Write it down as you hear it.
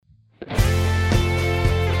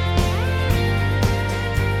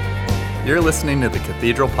You're listening to the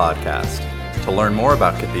Cathedral Podcast. To learn more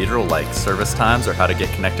about Cathedral, like service times or how to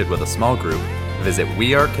get connected with a small group, visit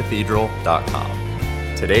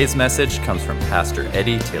wearecathedral.com. Today's message comes from Pastor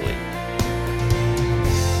Eddie Tilley.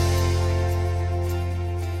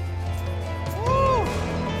 Woo!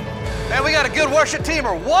 Man, we got a good worship team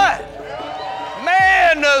or what?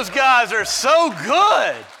 Man, those guys are so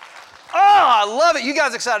good. Oh, I love it. You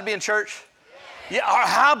guys excited to be in church? Yeah,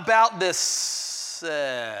 how about this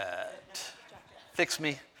set? Fix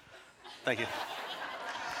me. Thank you.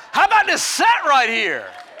 How about this set right here?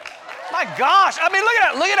 My gosh. I mean,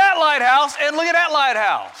 look at that lighthouse and look at that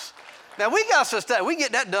lighthouse. Now, we got some stuff. We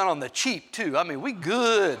get that done on the cheap, too. I mean, we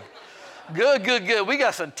good. Good. We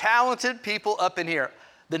got some talented people up in here.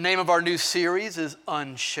 The name of our new series is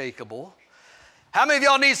Unshakable. How many of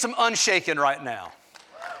y'all need some unshaking right now?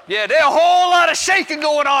 Yeah, there's a whole lot of shaking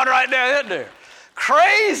going on right now, isn't there?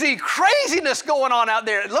 Craziness going on out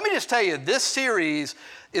there. Let me just tell you, this series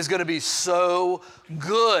is going to be so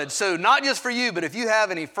good. So not just for you, but if you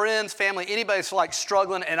have any friends, family, anybody that's like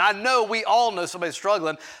struggling, and I know we all know somebody's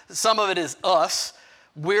struggling. Some of it is us.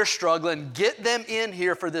 We're struggling. Get them in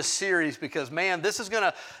here for this series because, man, this is going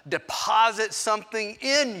to deposit something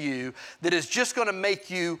in you that is just going to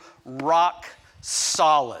make you rock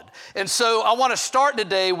solid. And so I want to start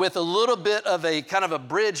today with a little bit of a kind of a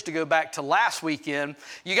bridge to go back to last weekend.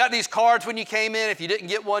 You got these cards when you came in. If you didn't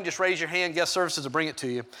get one, just raise your hand. Guest services will bring it to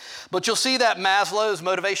you. But you'll see that Maslow's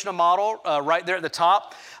motivational model right there at the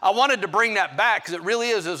top. I wanted to bring that back because it really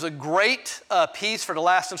is. It was a great piece for the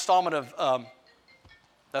last installment of,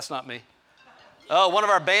 that's not me. Oh, one of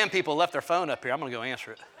our band people left their phone up here. I'm going to go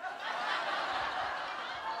answer it.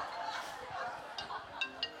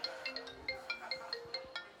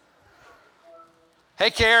 Hey,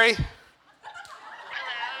 Carrie.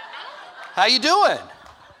 How you doing?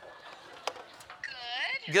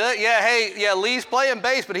 Good. Yeah, hey, yeah, Lee's playing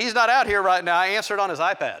bass, but he's not out here right now. I answered on his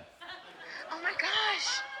iPad. Oh, my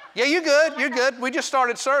gosh. Yeah, you're good. We just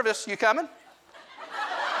started service. You coming?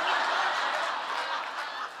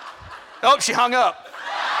 Oh, she hung up.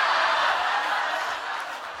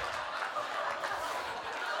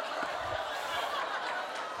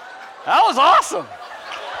 That was awesome.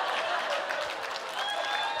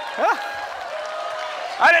 Huh?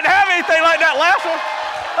 I didn't have anything like that last one.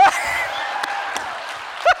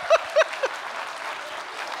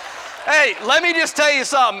 Hey, let me just tell you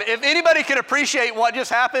something. If anybody can appreciate what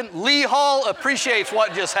just happened, Lee Hall appreciates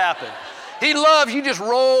what just happened. He loves you just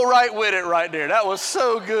roll right with it right there. That was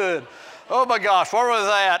so good. Oh my gosh, where was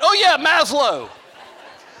I at? Oh yeah, Maslow.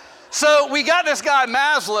 So we got this guy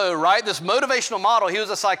Maslow, right? This motivational model. He was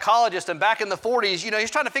a psychologist, and back in the 40s, he's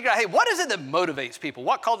trying to figure out, hey, what is it that motivates people?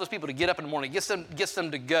 What causes people to get up in the morning, gets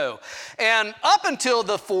them to go? And up until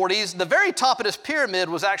the 40s, the very top of this pyramid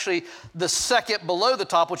was actually the second below the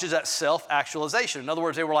top, which is that self-actualization. In other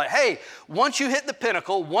words, they were like, hey, once you hit the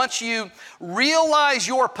pinnacle, once you realize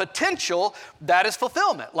your potential, that is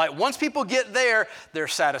fulfillment. Like once people get there,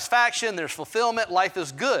 there's satisfaction, there's fulfillment, life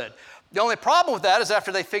is good. The only problem with that is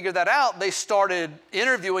after they figured that out, they started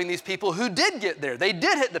interviewing these people who did get there. They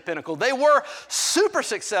did hit the pinnacle. They were super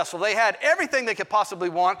successful. They had everything they could possibly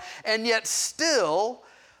want, and yet still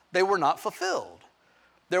they were not fulfilled.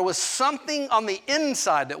 There was something on the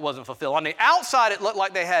inside that wasn't fulfilled. On the outside, it looked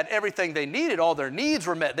like they had everything they needed. All their needs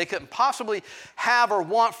were met. They couldn't possibly have or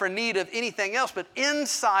want for need of anything else, but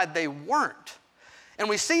inside they weren't. And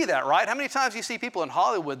we see that, right? How many times do you see people in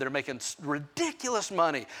Hollywood that are making ridiculous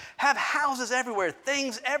money, have houses everywhere,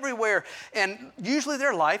 things everywhere, and usually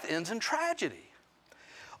their life ends in tragedy.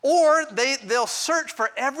 Or they'll search for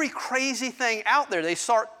every crazy thing out there. They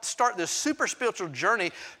start this super spiritual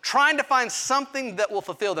journey trying to find something that will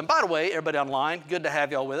fulfill them. By the way, everybody online, good to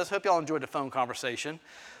have y'all with us. Hope y'all enjoyed the phone conversation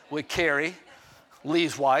with Carrie,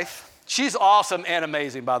 Lee's wife. She's awesome and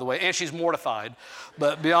amazing, by the way, and she's mortified.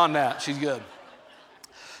 But beyond that, she's good.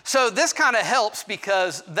 So this kind of helps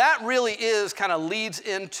because that really kind of leads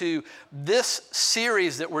into this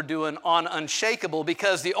series that we're doing on Unshakable,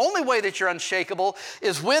 because the only way that you're unshakable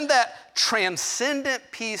is when that transcendent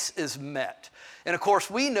piece is met. And of course,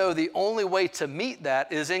 we know the only way to meet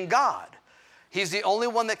that is in God. He's the only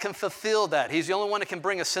one that can fulfill that. He's the only one that can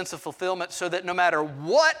bring a sense of fulfillment so that no matter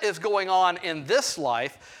what is going on in this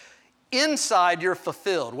life, inside you're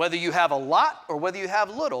fulfilled. Whether you have a lot or whether you have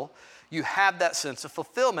little, you have that sense of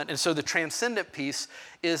fulfillment. And so the transcendent piece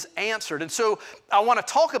is answered. And so I want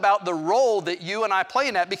to talk about the role that you and I play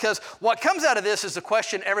in that, because what comes out of this is the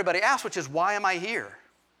question everybody asks, which is, why am I here?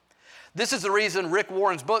 This is the reason Rick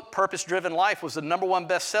Warren's book, Purpose Driven Life, was the #1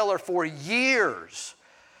 bestseller for years.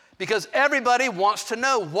 because everybody wants to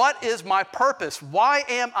know, what is my purpose? Why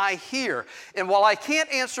am I here? And while I can't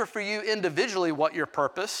answer for you individually what your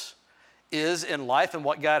purpose is in life and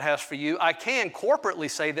what God has for you, I can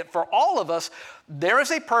corporately say that for all of us, there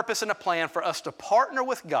is a purpose and a plan for us to partner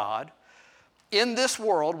with God in this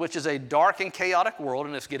world, which is a dark and chaotic world,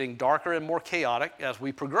 and it's getting darker and more chaotic as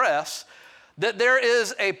we progress, that there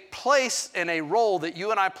is a place and a role that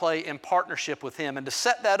you and I play in partnership with Him. And to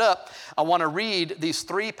set that up, I want to read these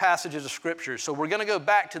 3 passages of Scripture. So we're going to go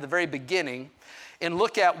back to the very beginning and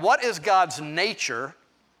look at what is God's nature.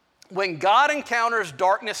 When God encounters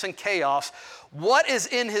darkness and chaos, what is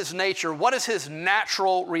in His nature? What is His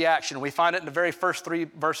natural reaction? We find it in the very first 3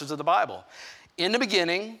 verses of the Bible. In the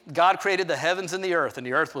beginning, God created the heavens and the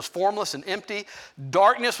earth was formless and empty.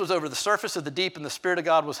 Darkness was over the surface of the deep, and the Spirit of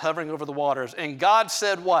God was hovering over the waters. And God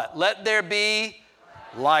said what? Let there be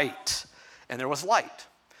light. And there was light.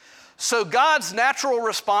 So God's natural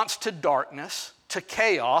response to darkness, to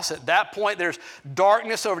chaos, at that point there's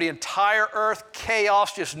darkness over the entire earth,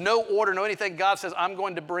 chaos, just no order, no anything. God says, I'm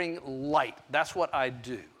going to bring light. That's what I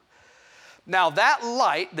do. Now that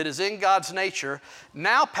light that is in God's nature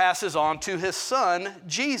now passes on to His Son,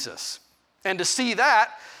 Jesus. And to see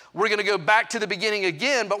that, we're going to go back to the beginning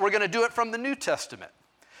again, but we're going to do it from the New Testament.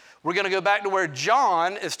 We're going to go back to where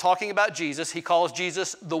John is talking about Jesus. He calls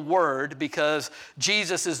Jesus the Word because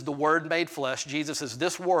Jesus is the Word made flesh. Jesus is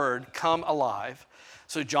this Word come alive.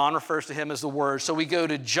 So John refers to Him as the Word. So we go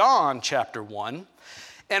to John chapter 1.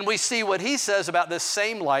 And we see what he says about this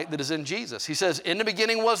same light that is in Jesus. He says, in the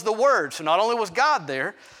beginning was the Word. So not only was God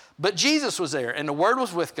there, but Jesus was there. And the Word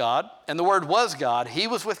was with God, and the Word was God. He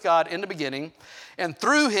was with God in the beginning. And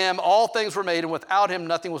through Him all things were made, and without Him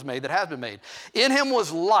nothing was made that has been made. In Him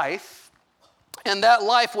was life, and that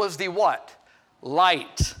life was the what?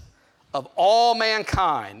 Light of all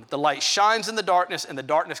mankind. The light shines in the darkness, and the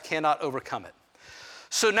darkness cannot overcome it.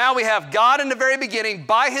 So now we have God in the very beginning,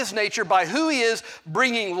 by His nature, by who He is,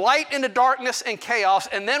 bringing light into darkness and chaos.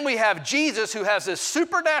 And then we have Jesus, who has this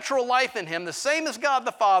supernatural life in Him, the same as God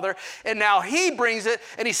the Father. And now He brings it,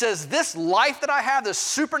 and He says, this life that I have, this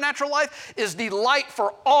supernatural life, is the light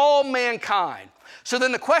for all mankind. So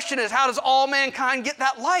then the question is, how does all mankind get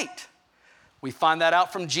that light? We find that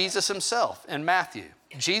out from Jesus Himself in Matthew.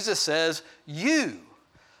 Jesus says, you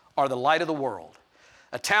are the light of the world.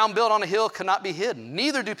 A town built on a hill cannot be hidden.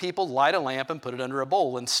 Neither do people light a lamp and put it under a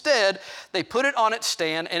bowl. Instead, they put it on its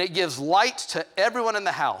stand, and it gives light to everyone in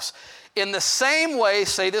the house. In the same way,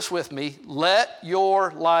 say this with me, let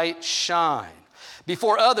your light shine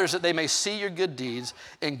before others, that they may see your good deeds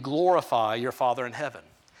and glorify your Father in heaven.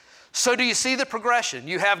 So do you see the progression?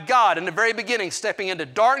 You have God in the very beginning stepping into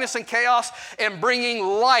darkness and chaos and bringing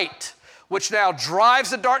light, which now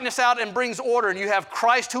drives the darkness out and brings order. And you have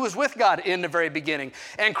Christ, who is with God in the very beginning.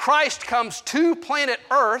 And Christ comes to planet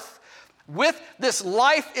Earth with this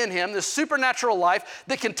life in Him, this supernatural life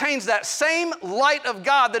that contains that same light of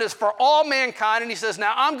God that is for all mankind. And He says,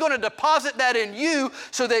 now I'm going to deposit that in you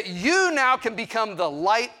so that you now can become the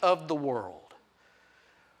light of the world.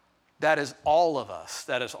 That is all of us.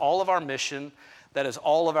 That is all of our mission. That is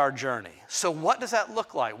all of our journey. So what does that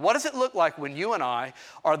look like? What does it look like when you and I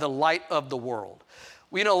are the light of the world?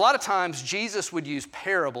 Well, you know, a lot of times Jesus would use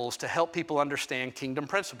parables to help people understand kingdom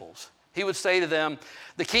principles. He would say to them,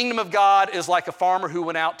 the kingdom of God is like a farmer who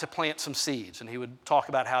went out to plant some seeds, and he would talk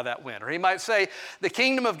about how that went. Or he might say, the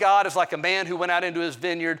kingdom of God is like a man who went out into his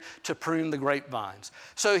vineyard to prune the grapevines.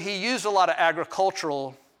 So he used a lot of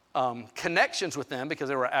agricultural connections with them because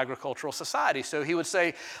they were an agricultural society. So he would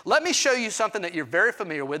say, let me show you something that you're very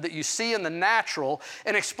familiar with, that you see in the natural,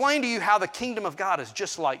 and explain to you how the kingdom of God is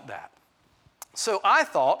just like that. So I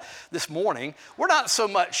thought this morning, we're not so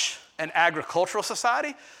much an agricultural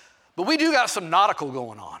society, but we do got some nautical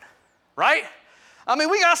going on, right? I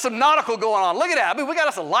mean, we got some nautical going on. Look at that. I mean, we got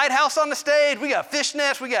us a lighthouse on the stage. We got fish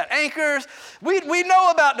nets. We got anchors. We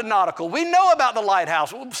know about the nautical. We know about the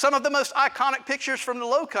lighthouse. Some of the most iconic pictures from the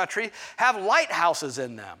Low Country have lighthouses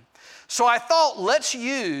in them. So I thought,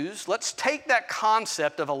 let's take that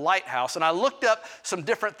concept of a lighthouse, and I looked up some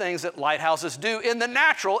different things that lighthouses do in the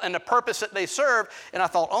natural and the purpose that they serve, and I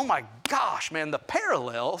thought, oh my gosh, man, the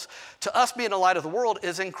parallels to us being the light of the world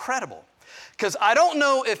is incredible. Because I don't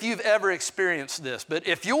know if you've ever experienced this, but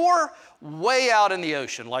if you're way out in the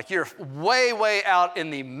ocean, like you're way, way out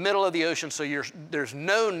in the middle of the ocean, so there's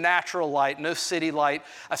no natural light, no city light.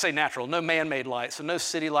 I say natural, no man-made light, so no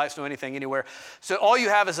city lights, no anything anywhere. So all you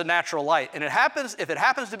have is a natural light. And if it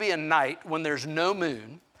happens to be a night when there's no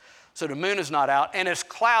moon, so the moon is not out, and it's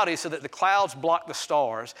cloudy so that the clouds block the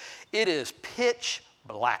stars, it is pitch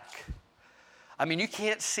black. I mean, you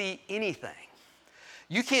can't see anything.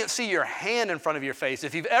 you can't see your hand in front of your face.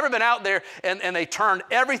 If you've ever been out there and they turn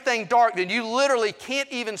everything dark, then you literally can't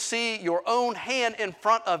even see your own hand in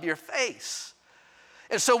front of your face.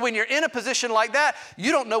 And so when you're in a position like that,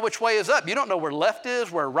 you don't know which way is up. You don't know where left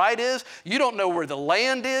is, where right is. You don't know where the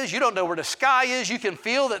land is. You don't know where the sky is. You can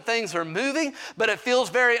feel that things are moving, but it feels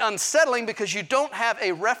very unsettling because you don't have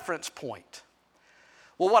a reference point.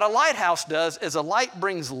 Well, what a lighthouse does is a light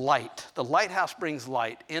brings light. The lighthouse brings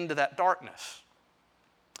light into that darkness.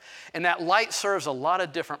 And that light serves a lot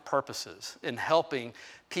of different purposes in helping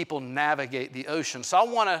people navigate the ocean. So I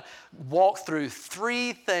want to walk through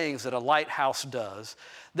 3 things that a lighthouse does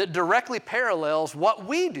that directly parallels what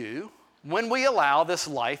we do when we allow this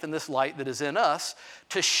life and this light that is in us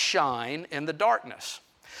to shine in the darkness.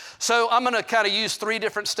 So I'm going to kind of use 3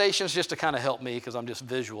 different stations just to kind of help me because I'm just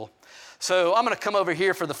visual. So I'm going to come over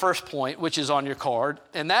here for the first point, which is on your card,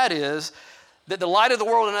 and that is that the light of the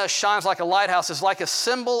world in us shines like a lighthouse is like a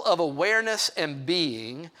symbol of awareness and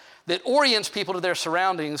being that orients people to their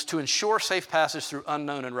surroundings to ensure safe passage through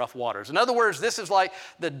unknown and rough waters. In other words, this is like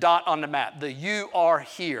the dot on the map, the you are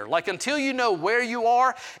here. Like until you know where you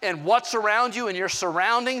are and what's around you and your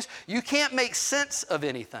surroundings, you can't make sense of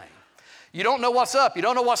anything. You don't know what's up, you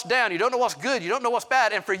don't know what's down, you don't know what's good, you don't know what's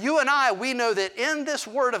bad. And for you and I, we know that in this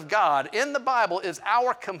Word of God, in the Bible, is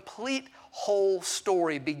our complete whole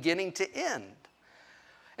story beginning to end.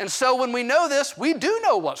 And so when we know this, we do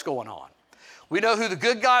know what's going on. We know who the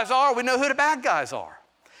good guys are, we know who the bad guys are.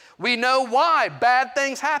 We know why bad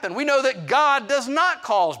things happen. We know that God does not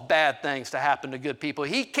cause bad things to happen to good people.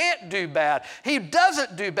 He can't do bad. He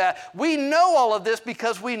doesn't do bad. We know all of this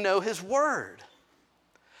because we know His Word.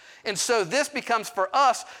 And so this becomes for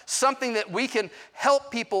us something that we can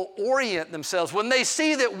help people orient themselves. When they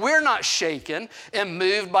see that we're not shaken and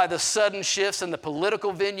moved by the sudden shifts in the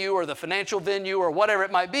political venue or the financial venue or whatever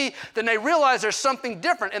it might be, then they realize there's something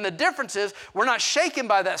different. And the difference is we're not shaken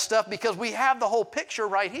by that stuff because we have the whole picture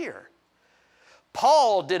right here.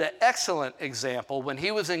 Paul did an excellent example when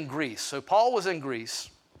he was in Greece. So Paul was in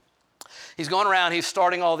Greece. He's going around, he's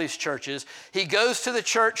starting all these churches. He goes to the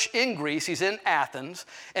church in Greece, he's in Athens,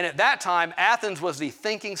 and at that time, Athens was the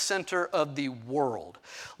thinking center of the world.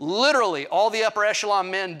 Literally, all the upper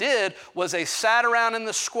echelon men did was they sat around in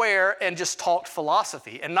the square and just talked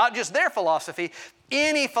philosophy. And not just their philosophy,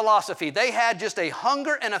 any philosophy. They had just a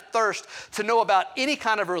hunger and a thirst to know about any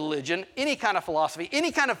kind of religion, any kind of philosophy,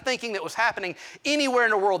 any kind of thinking that was happening anywhere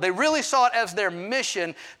in the world. They really saw it as their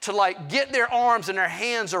mission to like get their arms and their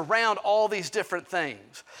hands around all these different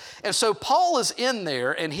things. And so Paul is in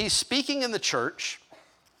there and he's speaking in the church.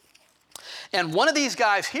 And one of these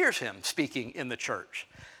guys hears him speaking in the church.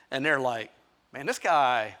 And they're like, man, this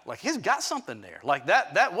guy, like he's got something there. Like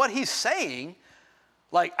that what he's saying,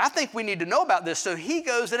 like, I think we need to know about this. So he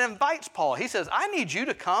goes and invites Paul. He says, I need you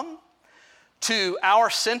to come to our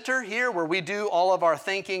center here where we do all of our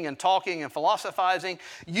thinking and talking and philosophizing.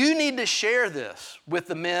 You need to share this with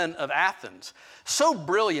the men of Athens. So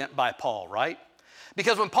brilliant by Paul, right?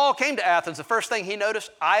 Because when Paul came to Athens, the first thing he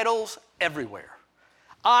noticed, idols everywhere.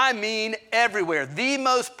 I mean everywhere. The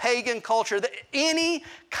most pagan culture, any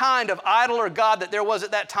kind of idol or god that there was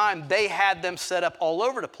at that time, they had them set up all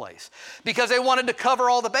over the place because they wanted to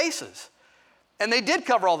cover all the bases. And they did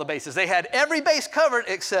cover all the bases. They had every base covered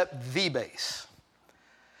except the base.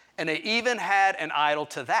 And they even had an idol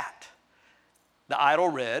to that. The idol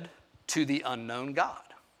read, "To the unknown God."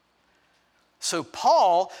 So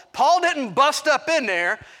Paul didn't bust up in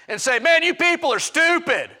there and say, man, you people are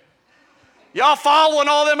stupid. Y'all following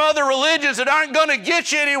all them other religions that aren't going to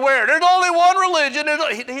get you anywhere. There's only one religion.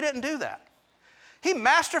 He didn't do that. He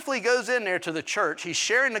masterfully goes in there to the church. He's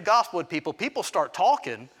sharing the gospel with people. People start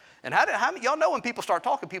talking. And y'all know when people start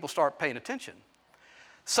talking, people start paying attention.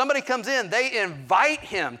 Somebody comes in. They invite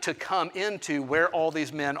him to come into where all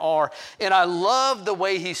these men are. And I love the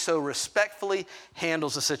way he so respectfully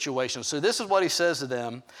handles the situation. So this is what he says to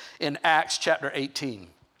them in Acts chapter 18.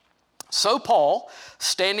 So Paul,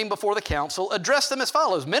 standing before the council, addressed them as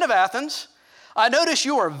follows. Men of Athens, I notice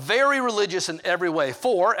you are very religious in every way,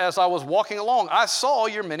 for as I was walking along, I saw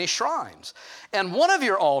your many shrines. And one of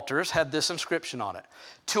your altars had this inscription on it,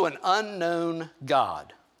 to an unknown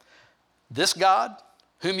God. This God,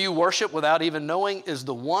 whom you worship without even knowing, is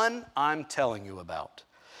the one I'm telling you about.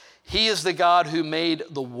 He is the God who made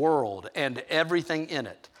the world and everything in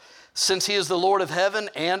it. Since he is the Lord of heaven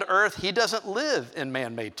and earth, he doesn't live in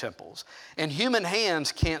man-made temples. And human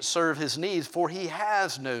hands can't serve his needs, for he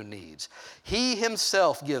has no needs. He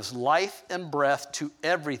himself gives life and breath to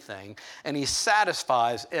everything, and he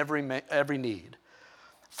satisfies every need.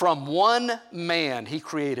 From one man, he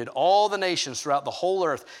created all the nations throughout the whole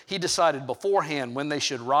earth. He decided beforehand when they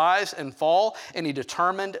should rise and fall, and he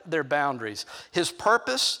determined their boundaries. His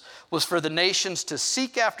purpose was for the nations to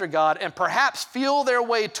seek after God and perhaps feel their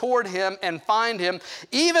way toward him and find him,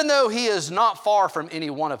 even though he is not far from any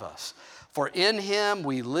one of us. For in him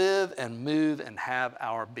we live and move and have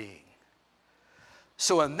our being.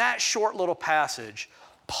 So in that short little passage,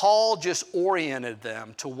 Paul just oriented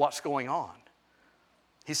them to what's going on.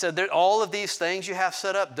 He said that all of these things you have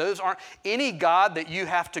set up, those aren't, any God that you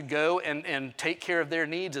have to go and take care of their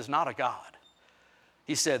needs is not a God.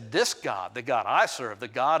 He said, this God, the God I serve, the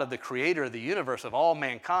God of the creator of the universe, of all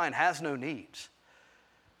mankind, has no needs.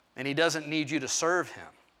 And he doesn't need you to serve him.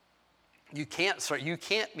 You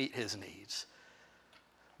can't meet his needs.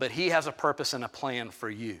 But he has a purpose and a plan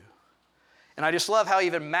for you. And I just love how he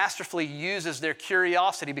even masterfully uses their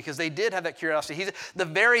curiosity, because they did have that curiosity. The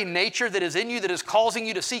very nature that is in you that is causing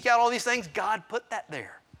you to seek out all these things, God put that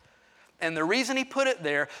there. And the reason he put it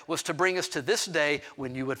there was to bring us to this day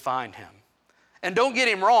when you would find him. And don't get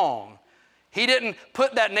him wrong. He didn't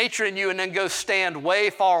put that nature in you and then go stand way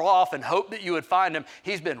far off and hope that you would find him.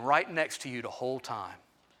 He's been right next to you the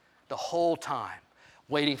whole time,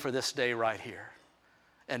 waiting for this day right here.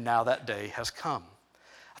 And now that day has come.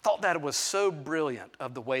 I thought that was so brilliant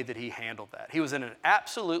of the way that he handled that. He was in an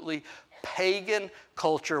absolutely pagan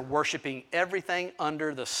culture, worshiping everything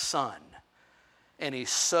under the sun. And he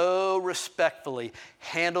so respectfully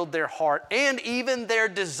handled their heart and even their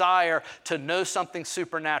desire to know something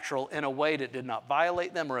supernatural in a way that did not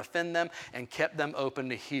violate them or offend them, and kept them open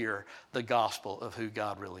to hear the gospel of who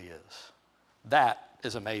God really is. That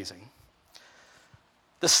is amazing.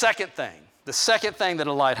 The second thing that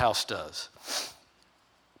a lighthouse does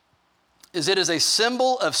is it is a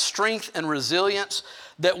symbol of strength and resilience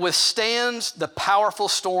that withstands the powerful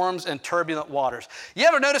storms and turbulent waters. You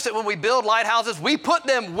ever notice that when we build lighthouses, we put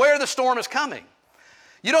them where the storm is coming?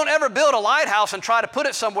 You don't ever build a lighthouse and try to put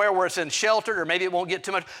it somewhere where it's in sheltered or maybe it won't get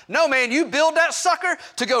too much. No, man, you build that sucker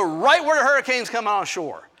to go right where the hurricane's coming on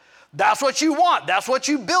shore. That's what you want. That's what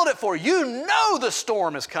you build it for. You know the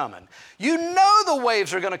storm is coming. You know the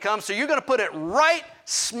waves are going to come, so you're going to put it right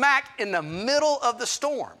smack in the middle of the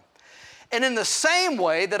storm. And in the same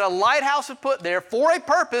way that a lighthouse is put there for a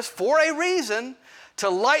purpose, for a reason, to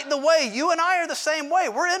light the way, you and I are the same way.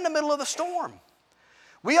 We're in the middle of the storm.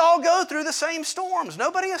 We all go through the same storms.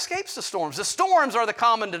 Nobody escapes the storms. The storms are the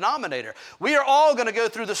common denominator. We are all going to go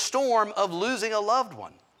through the storm of losing a loved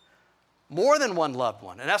one. More than one loved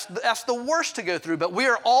one. And that's the worst to go through, but we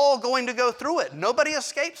are all going to go through it. Nobody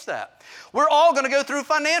escapes that. We're all going to go through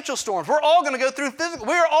financial storms. We're all going to go through physical.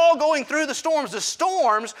 We're all going through the storms. The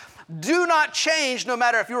storms do not change no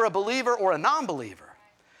matter if you're a believer or a non-believer.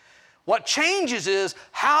 What changes is,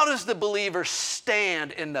 how does the believer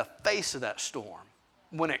stand in the face of that storm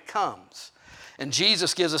when it comes? And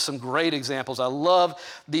Jesus gives us some great examples. I love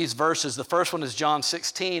these verses. The first one is John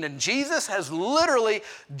 16. And Jesus has literally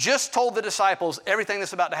just told the disciples everything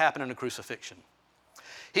that's about to happen in the crucifixion.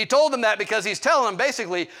 He told them that because he's telling them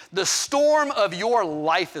basically the storm of your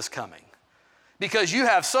life is coming. Because you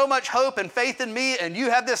have so much hope and faith in me, and you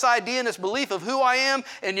have this idea and this belief of who I am,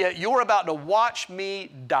 and yet you're about to watch me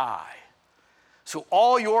die. So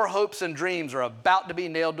all your hopes and dreams are about to be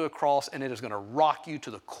nailed to a cross, and it is going to rock you to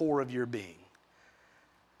the core of your being.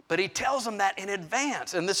 But he tells them that in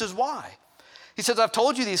advance, and this is why. He says, I've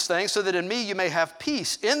told you these things so that in me you may have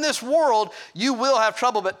peace. In this world you will have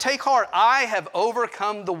trouble, but take heart, I have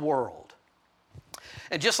overcome the world.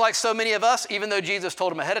 And just like so many of us, even though Jesus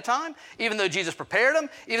told them ahead of time, even though Jesus prepared them,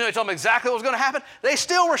 even though he told them exactly what was going to happen, they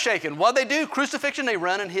still were shaken. What did they do? Crucifixion, they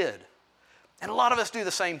run and hid. And a lot of us do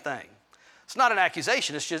the same thing. It's not an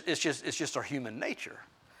accusation, it's just our human nature.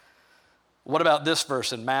 What about this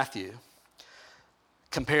verse in Matthew?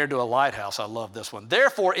 Compared to a lighthouse, I love this one.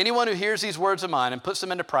 Therefore, anyone who hears these words of mine and puts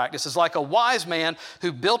them into practice is like a wise man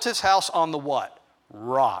who built his house on the what?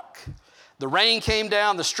 Rock. The rain came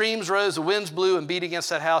down, the streams rose, the winds blew and beat against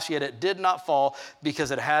that house, yet it did not fall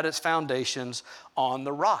because it had its foundations on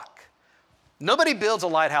the rock. Nobody builds a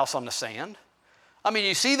lighthouse on the sand. I mean,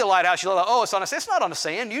 you see the lighthouse, you're like, oh, it's on the sand. It's not on the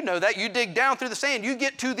sand. You know that. You dig down through the sand. You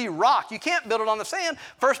get to the rock. You can't build it on the sand.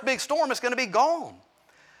 First big storm, it's going to be gone.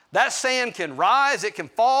 That sand can rise, it can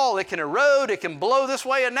fall, it can erode, it can blow this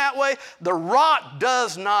way and that way. The rock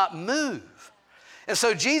does not move. And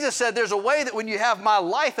so Jesus said there's a way that when you have my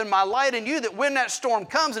life and my light in you, that when that storm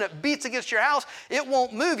comes and it beats against your house, it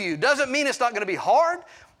won't move you. Doesn't mean it's not going to be hard.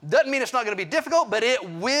 Doesn't mean it's not going to be difficult, but it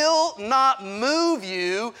will not move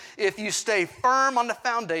you if you stay firm on the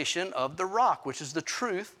foundation of the rock, which is the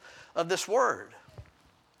truth of this word.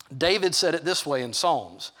 David said it this way in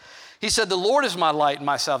Psalms. He said, the Lord is my light and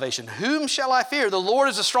my salvation. Whom shall I fear? The Lord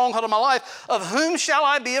is the stronghold of my life. Of whom shall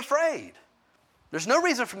I be afraid? There's no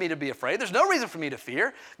reason for me to be afraid. There's no reason for me to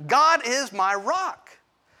fear. God is my rock.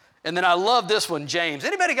 And then I love this one, James.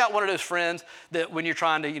 Anybody got one of those friends that when you're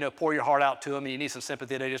trying to, pour your heart out to them and you need some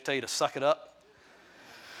sympathy, they just tell you to suck it up?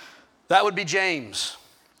 That would be James.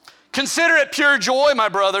 Consider it pure joy, my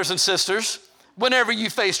brothers and sisters, whenever you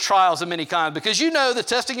face trials of many kinds, because you know the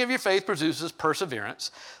testing of your faith produces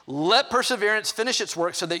perseverance. Let perseverance finish its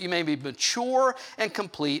work so that you may be mature and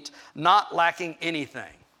complete, not lacking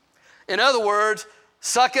anything. In other words,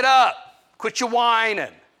 suck it up. Quit your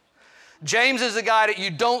whining. James is the guy that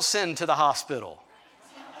you don't send to the hospital,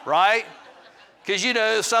 right?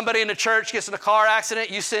 Because somebody in the church gets in a car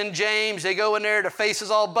accident, you send James, they go in there, their face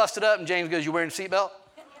is all busted up, and James goes, you wearing a seatbelt?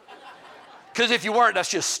 Because if you weren't, that's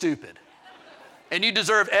just stupid. And you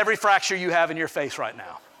deserve every fracture you have in your face right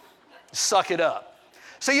now. Suck it up.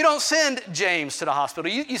 So you don't send James to the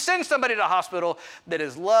hospital. You send somebody to the hospital that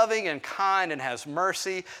is loving and kind and has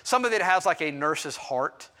mercy, somebody that has like a nurse's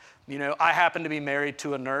heart. I happen to be married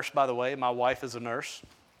to a nurse, by the way. My wife is a nurse,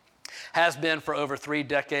 has been for over 3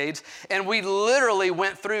 decades. And we literally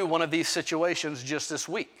went through one of these situations just this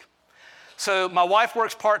week. So my wife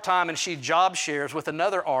works part-time and she job shares with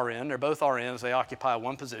another RN. They're both RNs. They occupy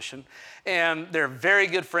one position. And they're very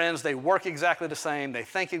good friends. They work exactly the same. They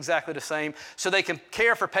think exactly the same. So they can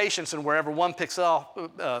care for patients, and wherever one stops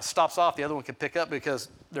off, the other one can pick up because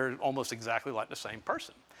they're almost exactly like the same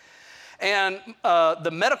person. And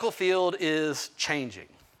the medical field is changing,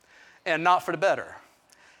 and not for the better.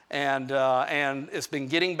 And it's been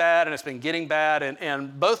getting bad, and it's been getting bad.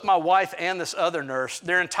 And both my wife and this other nurse,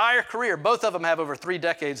 their entire career, both of them have over 3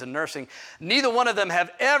 decades in nursing. Neither one of them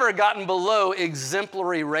have ever gotten below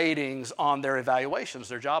exemplary ratings on their evaluations,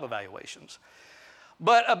 their job evaluations.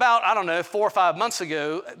 But about, 4 or 5 months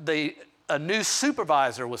ago, a new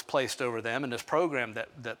supervisor was placed over them in this program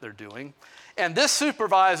that they're doing. And this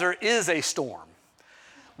supervisor is a storm.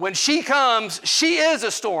 When she comes, she is a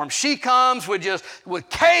storm. She comes with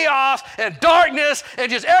chaos and darkness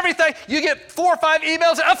and just everything. You get 4 or 5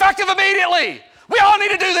 emails, effective immediately. We all need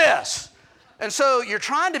to do this. And so you're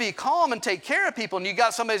trying to be calm and take care of people, and you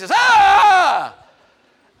got somebody that says, ah!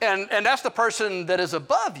 And that's the person that is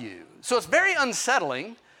above you. So it's very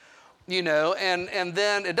unsettling, and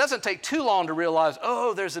then it doesn't take too long to realize,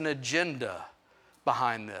 there's an agenda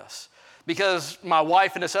behind this. Because my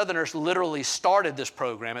wife and this other nurse literally started this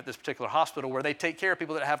program at this particular hospital where they take care of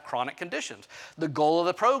people that have chronic conditions. The goal of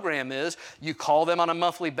the program is you call them on a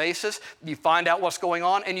monthly basis, you find out what's going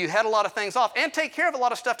on, and you head a lot of things off and take care of a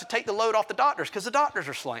lot of stuff to take the load off the doctors, because the doctors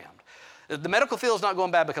are slammed. The medical field is not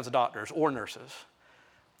going bad because of doctors or nurses.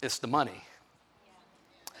 It's the money.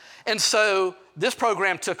 And so this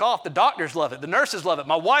program took off. The doctors love it. The nurses love it.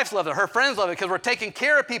 My wife loves it. Her friends love it because we're taking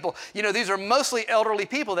care of people. These are mostly elderly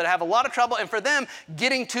people that have a lot of trouble. And for them,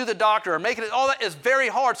 getting to the doctor or making it, all that is very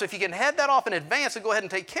hard. So if you can head that off in advance and go ahead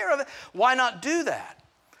and take care of it, why not do that?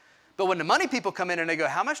 But when the money people come in and they go,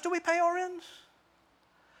 how much do we pay RNs?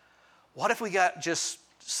 What if we got just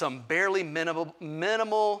some barely minimal,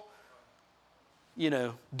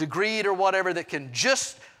 degreed or whatever that can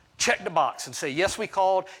just check the box and say, yes, we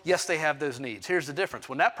called, yes, they have those needs. Here's the difference.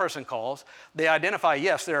 When that person calls, they identify,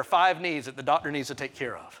 yes, there are 5 needs that the doctor needs to take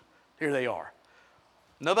care of. Here they are.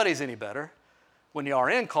 Nobody's any better. When the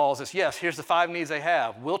RN calls, it's, yes, here's the 5 needs they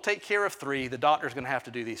have. We'll take care of 3. The doctor's going to have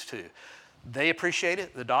to do these 2. They appreciate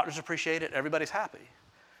it. The doctors appreciate it. Everybody's happy.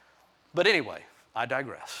 But anyway, I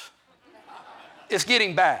digress. It's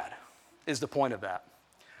getting bad is the point of that.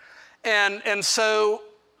 And so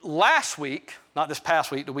last week, not this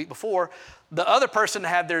past week, the week before, the other person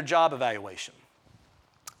had their job evaluation.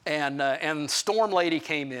 And Storm Lady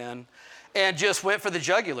came in and just went for the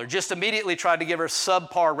jugular, just immediately tried to give her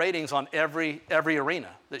subpar ratings on every arena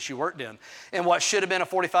that she worked in. And what should have been a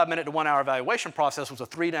 45-minute to 1-hour evaluation process was a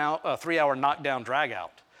 3-hour knockdown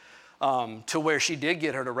drag-out. To where she did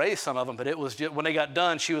get her to raise some of them, but it was just, when they got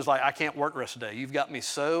done, she was like, I can't work the rest of the day. You've got me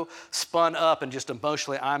so spun up and just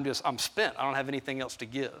emotionally, I'm spent. I don't have anything else to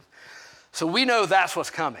give. So we know that's what's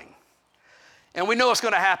coming. And we know it's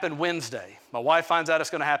going to happen Wednesday. My wife finds out it's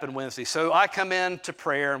going to happen Wednesday. So I come in to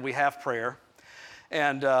prayer, and we have prayer.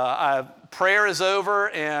 And prayer is over,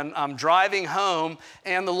 and I'm driving home,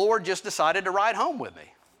 and the Lord just decided to ride home with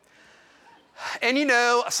me. And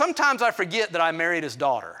sometimes I forget that I married his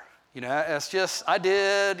daughter. It's just, I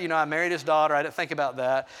did. I married his daughter. I didn't think about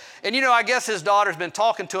that. And, I guess his daughter's been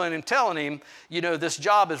talking to him and telling him, this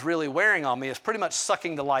job is really wearing on me. It's pretty much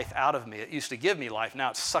sucking the life out of me. It used to give me life.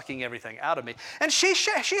 Now it's sucking everything out of me. And she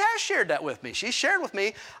has shared that with me. She shared with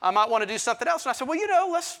me, I might want to do something else. And I said,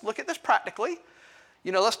 well, let's look at this practically.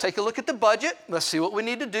 Let's take a look at the budget. Let's see what we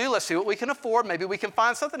need to do. Let's see what we can afford. Maybe we can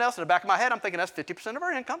find something else. In the back of my head, I'm thinking that's 50% of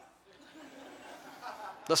our income.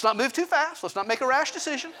 Let's not move too fast. Let's not make a rash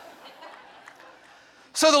decision.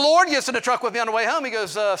 So the Lord gets in the truck with me on the way home. He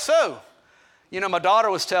goes, my daughter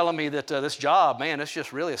was telling me that this job, man, it's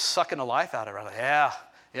just really sucking the life out of her. I was like,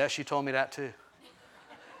 yeah, she told me that too.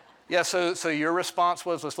 Yeah, so your response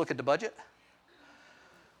was, let's look at the budget?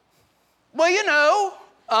 Well,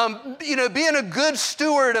 being a good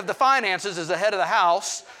steward of the finances as the head of the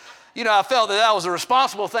house, I felt that was a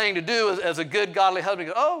responsible thing to do as a good, godly husband.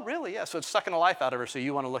 Go, oh, really? Yeah, so it's sucking the life out of her, so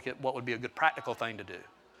you want to look at what would be a good practical thing to do.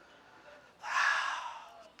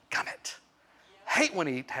 Gummit. Hate when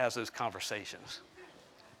he has those conversations.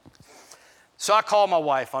 So I called my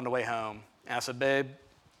wife on the way home, and I said, babe,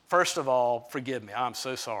 first of all, forgive me. I'm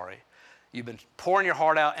so sorry. You've been pouring your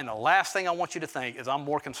heart out, and the last thing I want you to think is I'm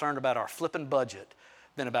more concerned about our flipping budget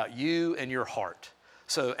than about you and your heart.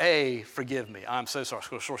 So, forgive me. I'm so sorry.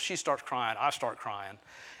 So she starts crying. I start crying.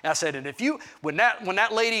 And I said, and when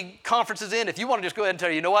that lady conference is in, if you want to just go ahead and tell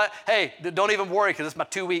her, you know what? Hey, don't even worry because it's my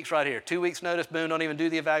 2 weeks right here. 2 weeks notice, boom, don't even do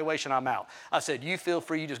the evaluation, I'm out. I said, you feel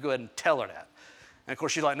free, you just go ahead and tell her that. And of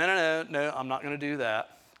course, she's like, no, I'm not going to do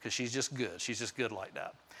that because she's just good. She's just good like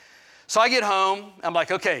that. So I get home, I'm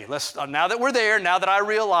like, okay, now that we're there, now that I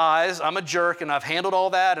realize I'm a jerk and I've handled all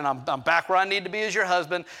that and I'm back where I need to be as your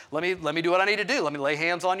husband, let me do what I need to do. Let me lay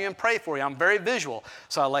hands on you and pray for you. I'm very visual.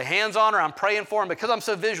 So I lay hands on her, I'm praying for her, and because I'm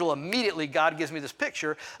so visual, immediately God gives me this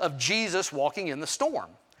picture of Jesus walking in the storm.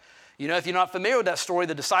 If you're not familiar with that story,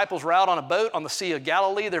 the disciples were out on a boat on the Sea of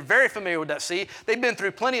Galilee. They're very familiar with that sea. They've been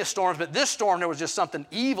through plenty of storms, but this storm, there was just something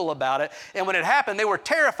evil about it. And when it happened, they were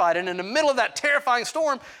terrified. And in the middle of that terrifying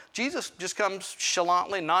storm, Jesus just comes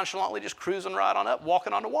nonchalantly, just cruising right on up,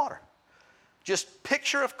 walking on the water. Just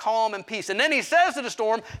picture of calm and peace. And then he says to the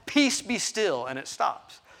storm, peace be still, and it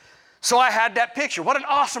stops. So I had that picture. What an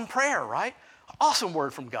awesome prayer, right? Awesome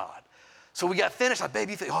word from God. So we got finished. Like,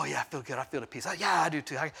 baby, you think, oh, yeah, I feel good. I feel the peace. Yeah, I do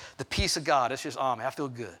too. The peace of God. It's just on me. I feel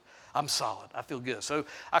good. I'm solid. I feel good. So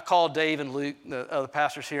I called Dave and Luke, the other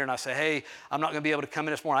pastors here, and I say, hey, I'm not going to be able to come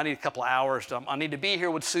in this morning. I need a couple of hours. I need to be here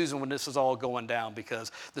with Susan when this is all going down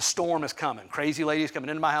because the storm is coming. Crazy ladies coming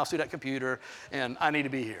into my house through that computer, and I need to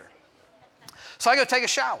be here. So I go take a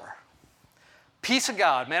shower. Peace of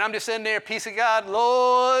God, man. I'm just in there. Peace of God.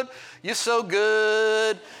 Lord, you're so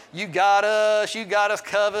good. You got us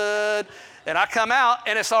covered. And I come out,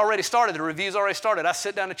 and it's already started. The review's already started. I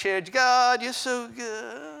sit down in the chair. God, you're so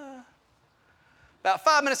good. About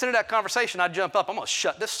 5 minutes into that conversation, I jump up. I'm going to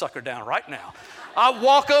shut this sucker down right now. I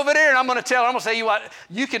walk over there, and I'm going to tell her, I'm going to say,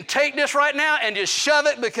 you can take this right now and just shove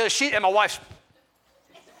it because and my wife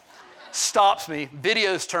stops me.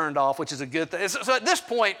 Video's turned off, which is a good thing. So at this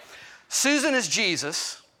point, Susan is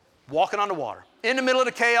Jesus walking on the water. In the middle of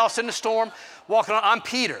the chaos, in the storm, I'm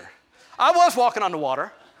Peter. I was walking on the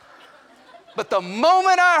water. But the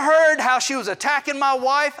moment I heard how she was attacking my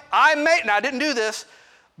wife, and I didn't do this,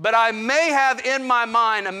 but I may have in my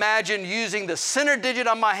mind imagined using the center digit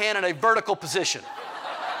on my hand in a vertical position.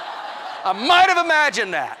 I might have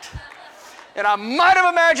imagined that. And I might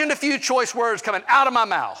have imagined a few choice words coming out of my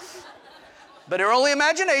mouth. But they're only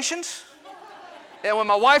imaginations. And when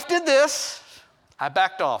my wife did this, I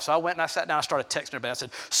backed off. So I went and I sat down. I started texting her back. I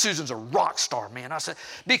said, Susan's a rock star, man. I said,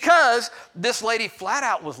 because this lady flat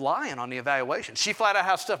out was lying on the evaluation. She flat out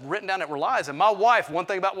had stuff written down that were lies. And my wife, one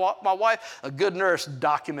thing about my wife, a good nurse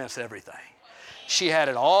documents everything. She had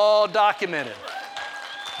it all documented.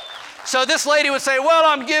 So this lady would say, well,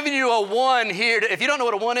 I'm giving you a 1 here. If you don't know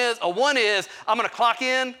what a 1 is I'm going to clock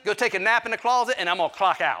in, go take a nap in the closet, and I'm going to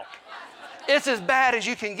clock out. It's as bad as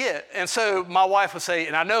you can get. And so my wife would say,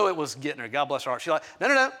 and I know it was getting her, God bless her heart. She's like,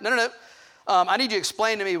 no. I need you to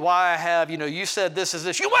explain to me why I have, you said this is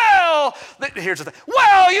this. Here's the thing.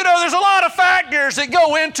 There's a lot of factors that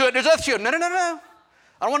go into it. There's other, no. I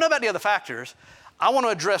don't want to know about the other factors. I want to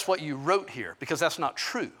address what you wrote here because that's not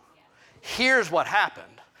true. Here's what happened.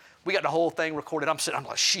 We got the whole thing recorded. I'm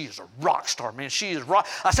like, she is a rock star, man. She is rock.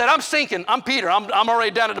 I said, I'm sinking. I'm Peter. I'm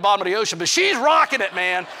already down at the bottom of the ocean, but she's rocking it,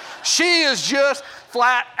 man. She is just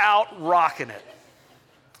flat out rocking it.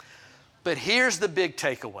 But here's the big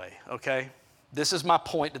takeaway, okay? This is my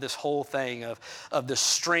point to this whole thing of the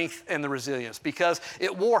strength and the resilience because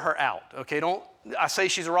it wore her out, okay? I say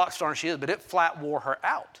she's a rock star and she is, but it flat wore her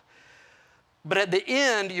out. But at the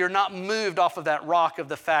end, you're not moved off of that rock of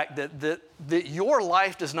the fact that your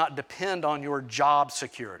life does not depend on your job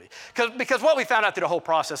security. Because what we found out through the whole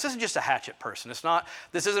process, this is just a hatchet person.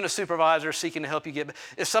 This isn't a supervisor seeking to help you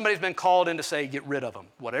if somebody's been called in to say, get rid of them.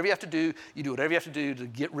 Whatever you have to do, you do whatever you have to do to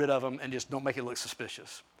get rid of them and just don't make it look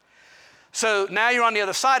suspicious. So now you're on the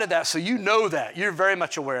other side of that, so you know that. You're very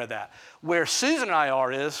much aware of that. Where Susan and I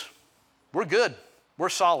are is, we're good. We're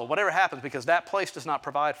solid, whatever happens, because that place does not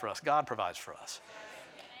provide for us. God provides for us.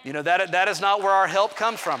 You know, that is not where our help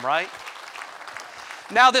comes from, right?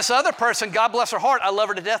 Now this other person, God bless her heart, I love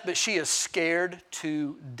her to death, but she is scared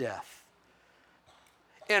to death.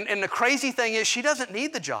 And the crazy thing is she doesn't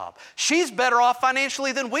need the job. She's better off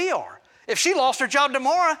financially than we are. If she lost her job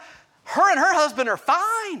tomorrow, her and her husband are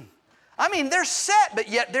fine. I mean, they're set, but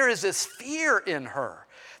yet there is this fear in her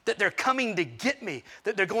that they're coming to get me,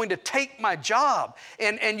 that they're going to take my job.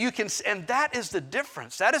 And that is the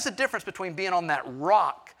difference. That is the difference between being on that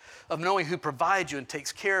rock of knowing who provides you and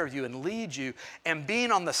takes care of you and leads you, and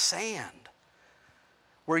being on the sand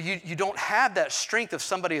where you don't have that strength of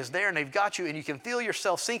somebody is there and they've got you and you can feel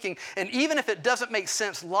yourself sinking. And even if it doesn't make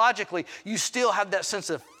sense logically, you still have that sense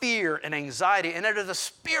of fear and anxiety, and there's a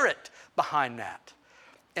spirit behind that.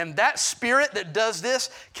 And that spirit that does this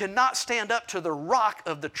cannot stand up to the rock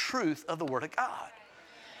of the truth of the Word of God.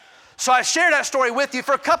 So I share that story with you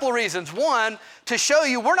for a couple of reasons. One, to show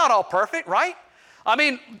you we're not all perfect, right? I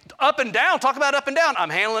mean, up and down, talk about up and down. I'm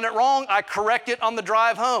handling it wrong. I correct it on the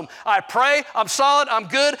drive home. I pray, I'm solid, I'm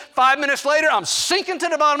good. 5 minutes later, I'm sinking to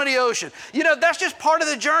the bottom of the ocean. You know, that's just part of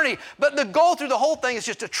the journey. But the goal through the whole thing is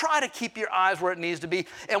just to try to keep your eyes where it needs to be.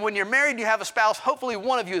 And when you're married and you have a spouse, hopefully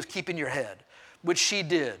one of you is keeping your head, which she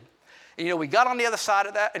did. And, you know, we got on the other side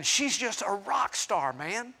of that, and she's just a rock star,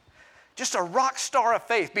 man. Just a rock star of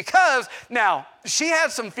faith. Because, now, she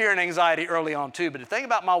had some fear and anxiety early on too, but the thing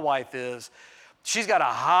about my wife is she's got a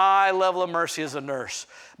high level of mercy as a nurse.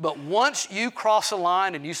 But once you cross a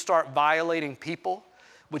line and you start violating people,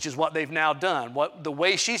 which is what they've now done, the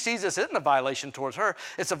way she sees this isn't a violation towards her,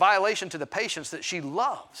 it's a violation to the patients that she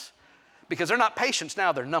loves. Because they're not patients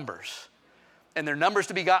now, they're numbers. And they're numbers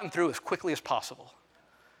to be gotten through as quickly as possible.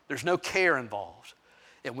 There's no care involved.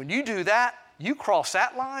 And when you do that, you cross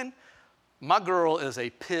that line, my girl is a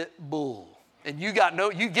pit bull. And you get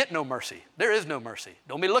no mercy. There is no mercy.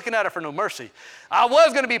 Don't be looking at her for no mercy. I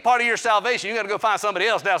was going to be part of your salvation. You got to go find somebody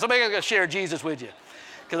else now. Somebody's going to share Jesus with you.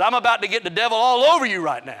 Because I'm about to get the devil all over you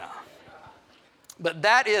right now. But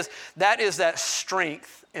that is that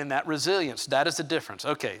strength and that resilience. That is the difference.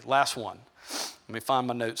 Okay, last one. Let me find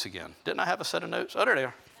my notes again. Didn't I have a set of notes? Oh, there they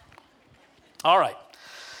are. All right.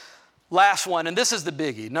 Last one, and this is the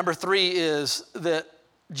biggie. Number 3 is that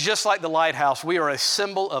just like the lighthouse, we are a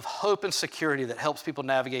symbol of hope and security that helps people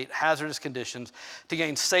navigate hazardous conditions to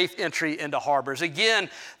gain safe entry into harbors. Again,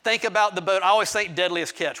 think about the boat. I always think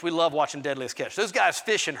Deadliest Catch. We love watching Deadliest Catch. Those guys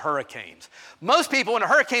fish in hurricanes. Most people, when a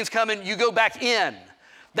hurricane's coming, you go back in.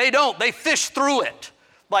 They don't. They fish through it.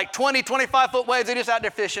 Like 20, 25-foot waves, they're just out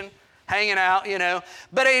there fishing, hanging out, you know.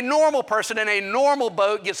 But a normal person in a normal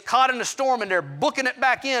boat gets caught in a storm and they're booking it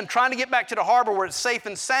back in, trying to get back to the harbor where it's safe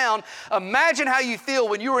and sound. Imagine how you feel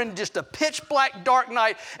when you're in just a pitch black dark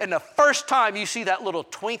night and the first time you see that little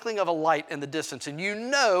twinkling of a light in the distance and you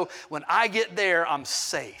know when I get there, I'm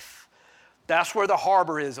safe. That's where the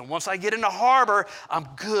harbor is. And once I get in the harbor, I'm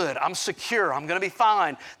good. I'm secure. I'm going to be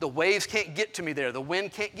fine. The waves can't get to me there. The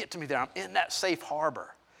wind can't get to me there. I'm in that safe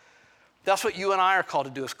harbor. That's what you and I are called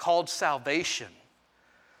to do. It's called salvation.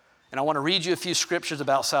 And I want to read you a few scriptures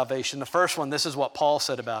about salvation. The first one, this is what Paul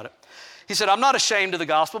said about it. He said, I'm not ashamed of the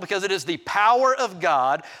gospel because it is the power of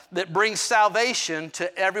God that brings salvation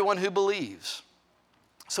to everyone who believes.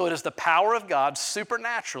 So it is the power of God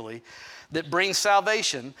supernaturally that brings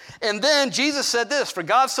salvation. And then Jesus said this, for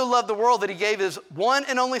God so loved the world that he gave his one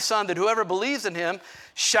and only son that whoever believes in him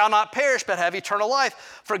shall not perish but have eternal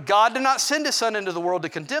life. For God did not send his son into the world to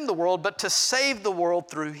condemn the world, but to save the world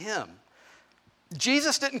through him.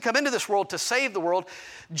 Jesus didn't come into this world to save the world.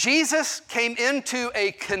 Jesus came into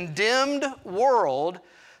a condemned world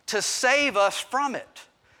to save us from it.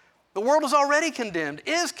 The world is already condemned,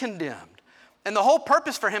 is condemned. And the whole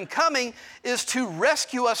purpose for him coming is to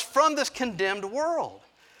rescue us from this condemned world.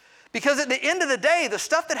 Because at the end of the day, the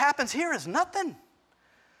stuff that happens here is nothing.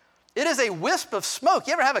 It is a wisp of smoke.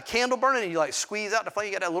 You ever have a candle burning and you like squeeze out the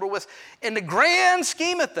flame, you got that little wisp? In the grand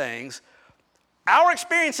scheme of things, our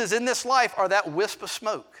experiences in this life are that wisp of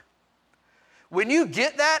smoke. When you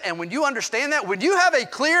get that and when you understand that, when you have a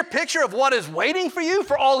clear picture of what is waiting for you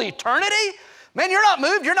for all eternity, man, you're not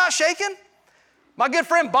moved, you're not shaken. My good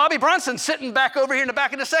friend Bobby Brunson sitting back over here in the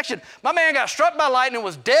back of the section. My man got struck by lightning and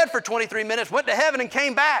was dead for 23 minutes, went to heaven and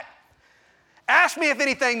came back. Ask me if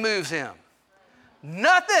anything moves him.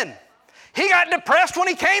 Nothing. He got depressed when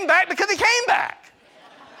he came back because he came back.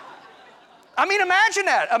 I mean, imagine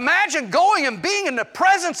that. Imagine going and being in the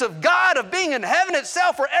presence of God, of being in heaven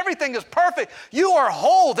itself where everything is perfect. You are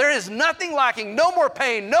whole. There is nothing lacking, no more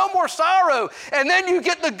pain, no more sorrow. And then you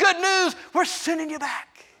get the good news, we're sending you back.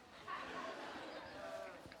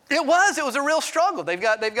 It was a real struggle. They've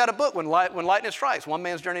got a book, When Lightning Strikes, One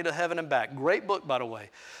Man's Journey to Heaven and Back. Great book, by the way,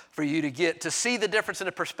 for you to get to see the difference in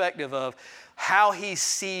the perspective of how he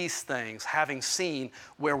sees things, having seen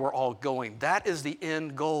where we're all going. That is the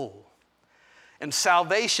end goal. And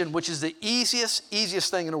salvation, which is the easiest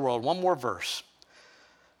thing in the world. One more verse.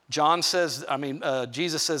 Jesus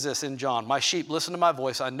says this in John, my sheep listen to my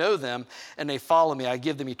voice, I know them, and they follow me. I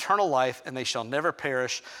give them eternal life, and they shall never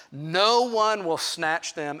perish. No one will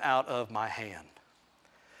snatch them out of my hand.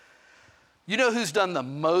 You know who's done the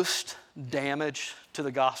most damage to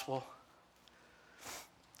the gospel?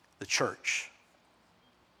 The church.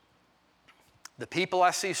 The people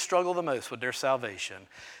I see struggle the most with their salvation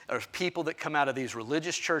are people that come out of these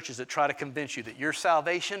religious churches that try to convince you that your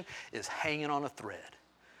salvation is hanging on a thread.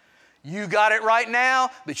 You got it right now,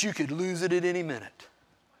 but you could lose it at any minute.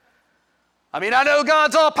 I mean, I know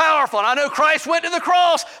God's all powerful, and I know Christ went to the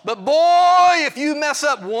cross, but boy, if you mess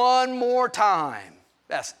up one more time,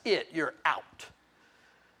 that's it, you're out.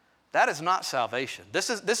 That is not salvation. This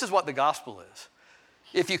is what the gospel is.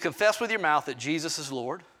 If you confess with your mouth that Jesus is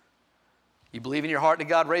Lord, you believe in your heart that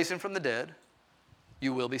God raised him from the dead,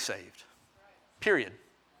 you will be saved. Period.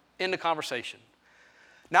 End of conversation.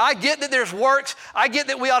 Now, I get that there's works. I get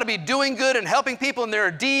that we ought to be doing good and helping people, and there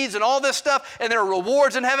are deeds and all this stuff, and there are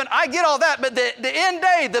rewards in heaven. I get all that, but the end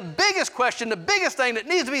day, the biggest question, the biggest thing that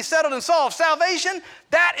needs to be settled and solved, salvation,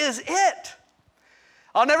 that is it.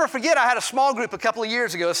 I'll never forget, I had a small group a couple of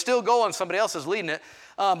years ago. It's still going. Somebody else is leading it.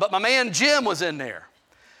 But my man Jim was in there.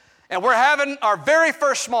 And we're having our very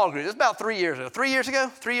first small group. It was about 3 years ago. 3 years ago?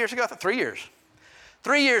 3 years ago? 3 years.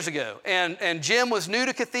 3 years ago, and Jim was new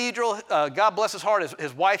to Cathedral. God bless his heart.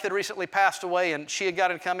 His wife had recently passed away, and she had got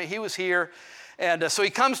him coming. He was here, and so he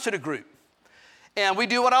comes to the group. And we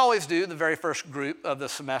do what I always do, the very first group of the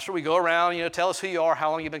semester. We go around, tell us who you are, how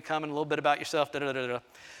long you've been coming, a little bit about yourself, da-da-da-da.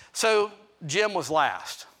 So Jim was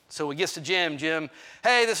last. So we get to Jim,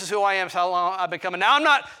 hey, this is who I am, it's how long I've been coming. Now, I'm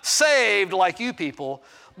not saved like you people,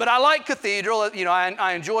 but I like Cathedral.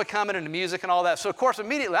 I enjoy coming and the music and all that. So, of course,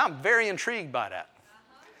 immediately, I'm very intrigued by that.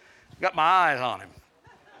 Got my eyes on him.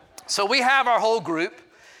 So we have our whole group,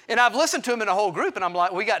 and I've listened to him in the whole group, and I'm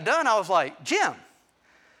like, we got done. I was like, Jim,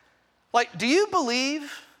 do you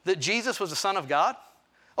believe that Jesus was the Son of God?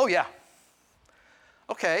 Oh, yeah.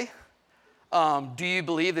 Okay. Do you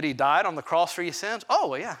believe that he died on the cross for your sins? Oh,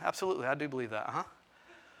 well, yeah, absolutely. I do believe that.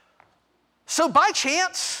 So by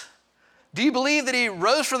chance, do you believe that he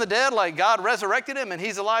rose from the dead, like God resurrected him and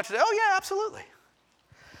he's alive today? Oh, yeah, absolutely.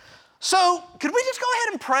 So could we just go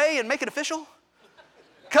ahead and pray and make it official?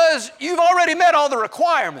 Because you've already met all the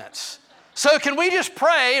requirements. So can we just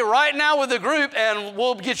pray right now with the group and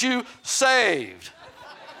we'll get you saved?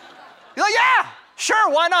 You're like, yeah, sure,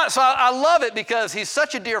 why not? So I love it because he's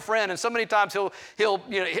such a dear friend, and so many times he'll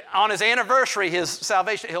on his anniversary, his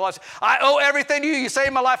salvation, he'll say, I owe everything to you. You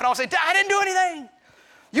saved my life. And I'll say, I didn't do anything.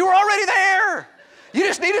 You were already there. You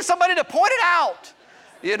just needed somebody to point it out,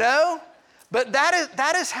 But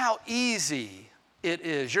that is how easy it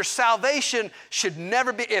is. Your salvation should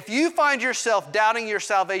never be, if you find yourself doubting your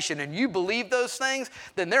salvation and you believe those things,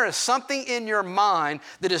 then there is something in your mind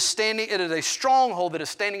that is it is a stronghold that is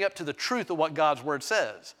standing up to the truth of what God's word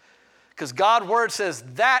says. Because God's word says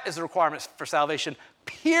that is the requirement for salvation,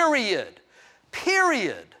 period.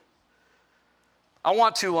 I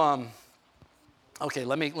want to, okay,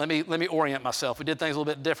 let me orient myself. We did things a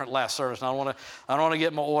little bit different last service, and I don't want to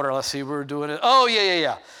get my order. Let's see, we're doing it. Oh,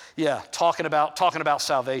 yeah. Talking about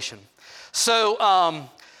salvation. So,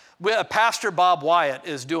 Pastor Bob Wyatt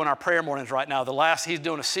is doing our prayer mornings right now. He's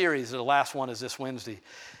doing a series. The last one is this Wednesday,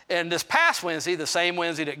 and this past Wednesday, the same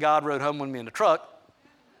Wednesday that God rode home with me in the truck,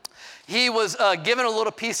 he was given a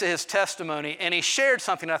little piece of his testimony, and he shared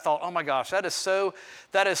something. I thought, oh my gosh, that is so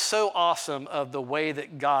awesome of the way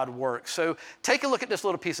that God works. So take a look at this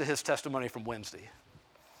little piece of his testimony from Wednesday.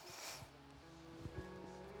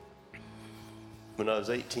 When I was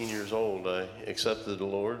 18 years old, I accepted the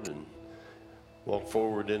Lord and walked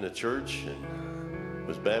forward in the church and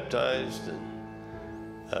was baptized, and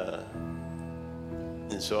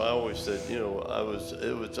so I always said, I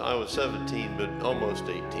was 17, but almost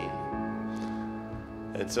 18.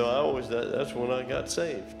 And so that's when I got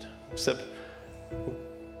saved. Except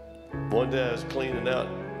one day I was cleaning out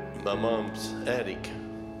my mom's attic,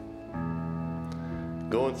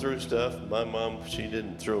 going through stuff. My mom, she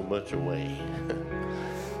didn't throw much away.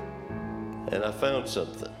 And I found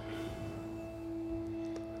something.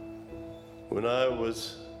 When I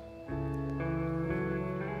was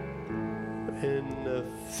in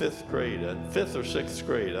fifth or sixth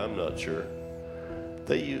grade, I'm not sure.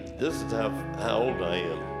 This is how old I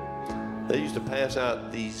am. They used to pass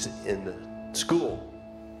out these in school.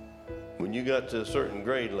 When you got to a certain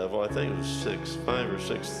grade level, I think it was 5 or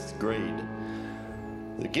 6th grade,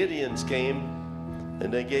 the Gideons came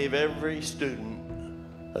and they gave every student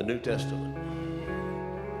a New Testament.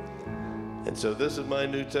 And so this is my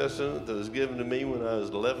New Testament that was given to me when I was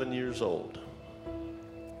 11 years old.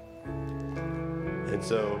 And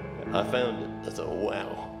so I found it. I thought,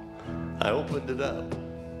 wow. I opened it up.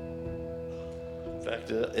 In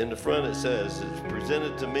fact, in the front it says, it was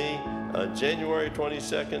presented to me on January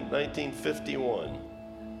 22nd, 1951.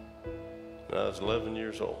 I was 11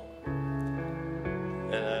 years old.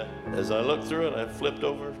 And as I looked through it, I flipped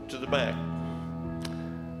over to the back.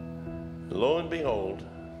 Lo and behold,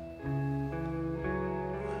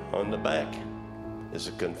 on the back is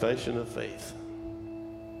a confession of faith,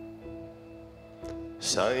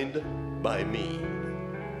 signed by me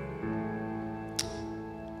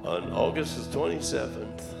on August the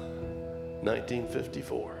 27th,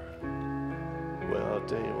 1954. Well, I'll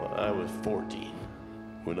tell you what, I was 14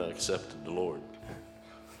 when I accepted the Lord.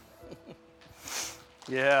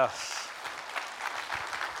 Yeah.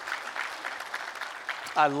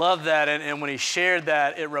 I love that, and when he shared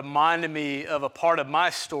that, it reminded me of a part of my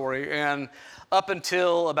story. And up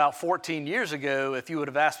until about 14 years ago, if you would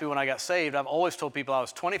have asked me when I got saved, I've always told people I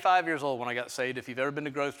was 25 years old when I got saved. If you've ever been to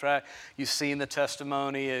Growth Track, you've seen the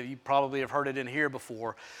testimony, you probably have heard it in here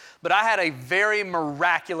before. But I had a very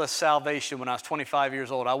miraculous salvation when I was 25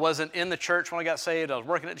 years old. I wasn't in the church when I got saved. I was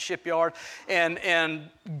working at the shipyard. And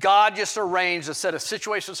God just arranged a set of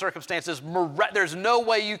situations, circumstances. There's no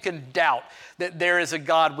way you can doubt that there is a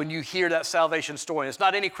God when you hear that salvation story. It's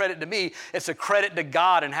not any credit to me. It's a credit to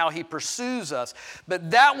God and how he pursues us.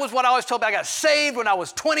 But that was what I always told me. I got saved when I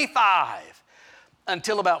was 25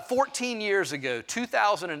 until about 14 years ago,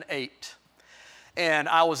 2008. And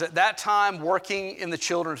I was at that time working in the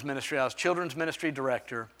children's ministry. I was children's ministry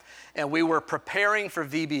director, and we were preparing for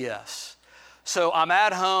VBS. So I'm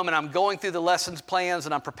at home and I'm going through the lessons plans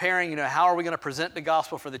and I'm preparing, how are we going to present the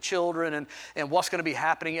gospel for the children and what's going to be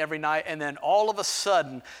happening every night. And then all of a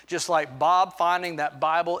sudden, just like Bob finding that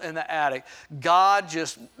Bible in the attic, God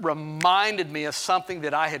just reminded me of something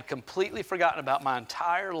that I had completely forgotten about my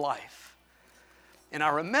entire life. And I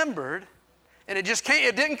remembered. And it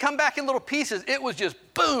didn't come back in little pieces. It was just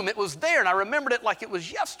boom, it was there. And I remembered it like it was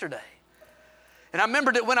yesterday. And I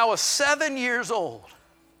remembered it when I was 7 years old.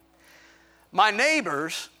 My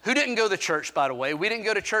neighbors, who didn't go to church, by the way, we didn't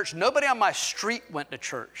go to church. Nobody on my street went to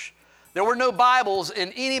church. There were no Bibles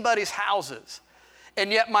in anybody's houses. And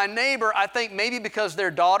yet my neighbor, I think maybe because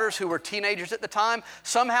their daughters, who were teenagers at the time,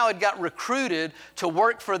 somehow had got recruited to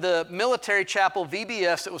work for the military chapel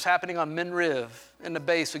VBS that was happening on Minriv in the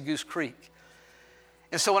base of Goose Creek.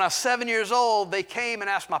 And so when I was 7 years old, they came and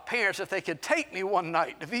asked my parents if they could take me one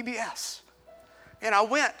night to VBS. And I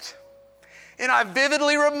went. And I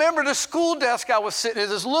vividly remember the school desk I was sitting at,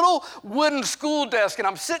 this little wooden school desk. And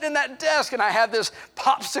I'm sitting in that desk and I had this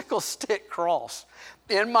popsicle stick cross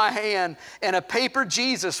in my hand and a paper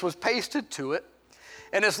Jesus was pasted to it.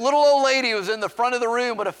 And this little old lady was in the front of the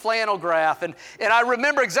room with a flannel graph. And I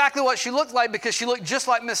remember exactly what she looked like because she looked just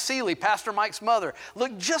like Miss Seeley, Pastor Mike's mother.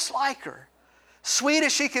 Looked just like her. Sweet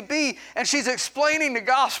as she could be, and she's explaining the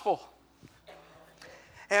gospel.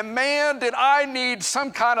 And man, did I need some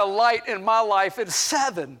kind of light in my life at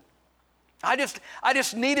 7. I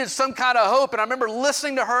just needed some kind of hope. And I remember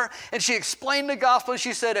listening to her, and she explained the gospel. And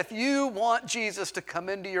she said, if you want Jesus to come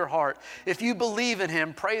into your heart, if you believe in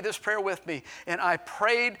him, pray this prayer with me. And I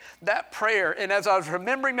prayed that prayer. And as I was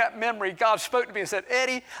remembering that memory, God spoke to me and said,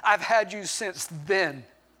 Eddie, I've had you since then.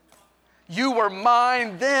 You were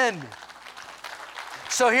mine then.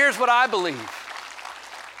 So here's what I believe.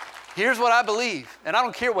 Here's what I believe. And I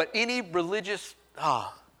don't care what any religious,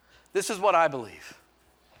 this is what I believe.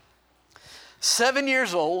 7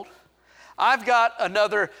 years old, I've got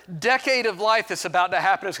another decade of life that's about to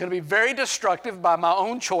happen. It's going to be very destructive by my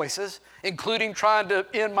own choices, including trying to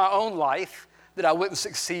end my own life that I wouldn't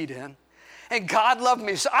succeed in. And God loved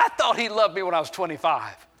me. So I thought he loved me when I was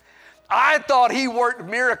 25. I thought he worked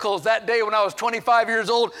miracles that day when I was 25 years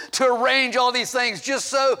old to arrange all these things just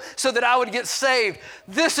so that I would get saved.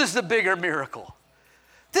 This is the bigger miracle.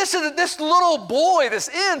 This little boy, this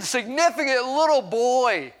insignificant little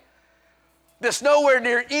boy, that's nowhere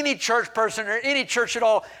near any church person or any church at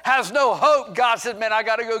all, has no hope. God said, man, I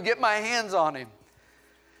got to go get my hands on him.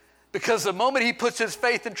 Because the moment he puts his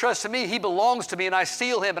faith and trust in me, he belongs to me and I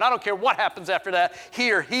seal him. And I don't care what happens after that.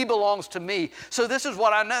 Here, he belongs to me. So this is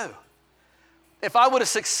what I know. If I would have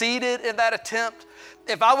succeeded in that attempt,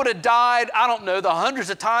 if I would have died, I don't know, the hundreds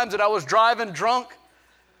of times that I was driving drunk,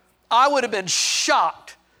 I would have been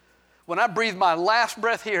shocked when I breathed my last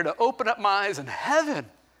breath here to open up my eyes in heaven.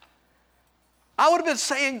 I would have been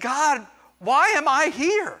saying, God, why am I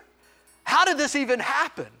here? How did this even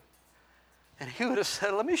happen? And he would have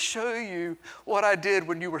said, let me show you what I did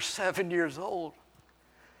when you were 7 years old.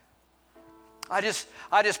 I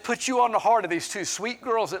just put you on the heart of these two sweet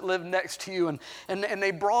girls that lived next to you, and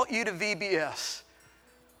they brought you to VBS.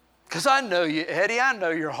 Because I know you, Eddie. I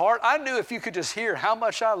know your heart. I knew if you could just hear how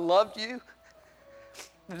much I loved you.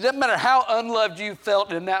 It doesn't matter how unloved you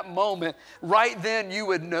felt in that moment, right then you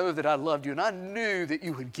would know that I loved you, and I knew that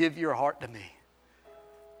you would give your heart to me.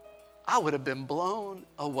 I would have been blown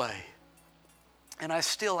away. And I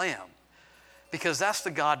still am, because that's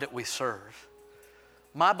the God that we serve.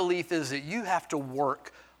 My belief is that you have to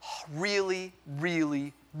work really,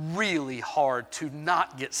 really, really hard to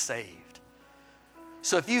not get saved.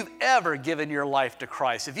 So if you've ever given your life to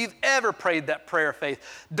Christ, if you've ever prayed that prayer of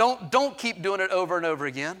faith, don't keep doing it over and over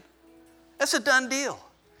again. That's a done deal.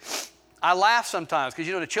 I laugh sometimes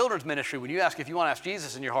because, the children's ministry, when you ask if you want to ask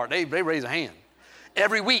Jesus in your heart, they raise a hand.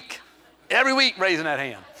 Every week raising that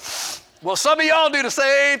hand. Well, some of y'all do the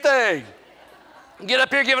same thing. Get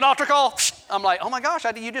up here, give an altar call. I'm like, oh my gosh,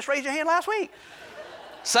 you just raised your hand last week.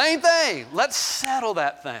 Same thing. Let's settle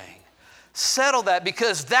that thing. Settle that,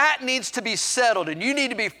 because that needs to be settled, and you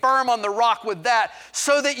need to be firm on the rock with that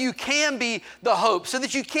so that you can be the hope, so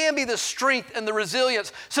that you can be the strength and the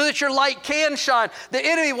resilience, so that your light can shine. The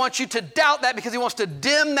enemy wants you to doubt that because he wants to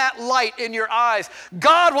dim that light in your eyes.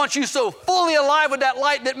 God wants you so fully alive with that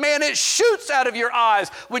light that, man, it shoots out of your eyes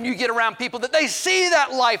when you get around people, that they see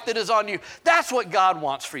that life that is on you. That's what God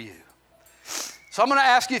wants for you. So I'm going to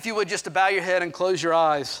ask you, if you would, just to bow your head and close your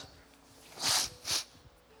eyes,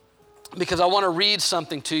 because I want to read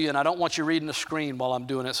something to you, and I don't want you reading the screen while I'm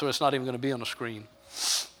doing it, so it's not even going to be on the screen.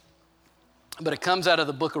 But it comes out of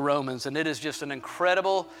the book of Romans, and it is just an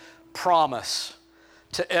incredible promise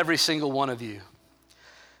to every single one of you.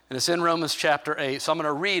 And it's in Romans chapter 8, so I'm going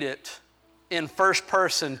to read it in first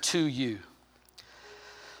person to you.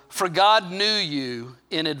 For God knew you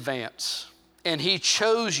in advance, and he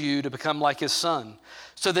chose you to become like his son,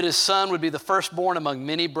 so that his son would be the firstborn among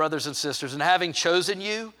many brothers and sisters. And having chosen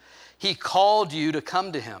you, he called you to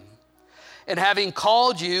come to him. And having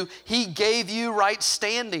called you, he gave you right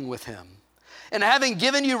standing with him. And having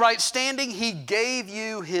given you right standing, he gave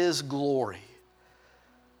you his glory.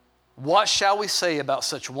 What shall we say about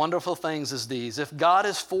such wonderful things as these? If God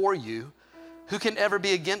is for you, who can ever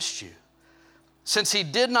be against you? Since he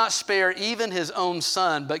did not spare even his own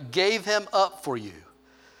son, but gave him up for you,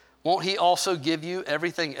 won't he also give you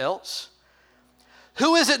everything else?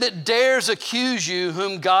 Who is it that dares accuse you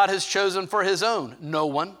whom God has chosen for his own? No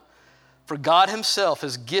one, for God himself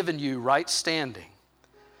has given you right standing.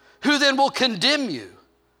 Who then will condemn you?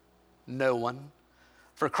 No one,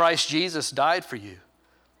 for Christ Jesus died for you.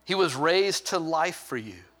 He was raised to life for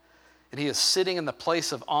you, and he is sitting in the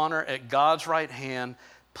place of honor at God's right hand,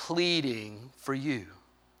 pleading for you.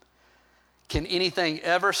 Can anything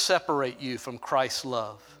ever separate you from Christ's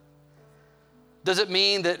love? Does it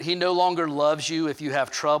mean that he no longer loves you if you have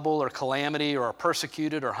trouble or calamity or are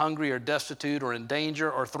persecuted or hungry or destitute or in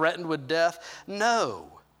danger or threatened with death? No.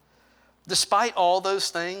 Despite all those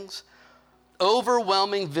things,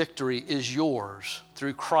 overwhelming victory is yours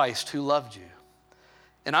through Christ who loved you.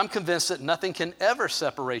 And I'm convinced that nothing can ever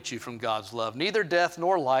separate you from God's love, neither death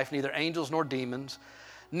nor life, neither angels nor demons,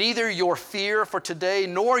 neither your fear for today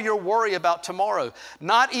nor your worry about tomorrow.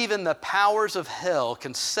 Not even the powers of hell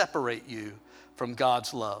can separate you from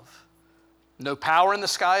God's love. No power in the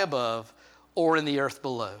sky above or in the earth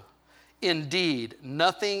below. Indeed,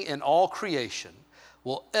 nothing in all creation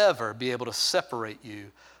will ever be able to separate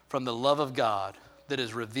you from the love of God that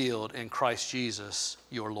is revealed in Christ Jesus,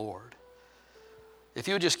 your Lord. If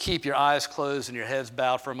you would just keep your eyes closed and your heads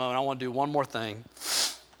bowed for a moment, I want to do one more thing.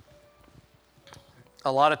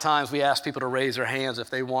 A lot of times we ask people to raise their hands if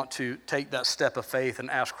they want to take that step of faith and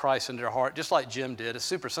ask Christ into their heart, just like Jim did. It's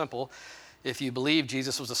super simple. If you believe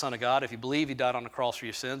Jesus was the Son of God, if you believe he died on the cross for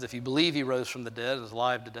your sins, if you believe he rose from the dead and is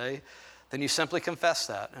alive today, then you simply confess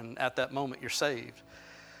that, and at that moment you're saved.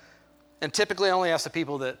 And typically I only ask the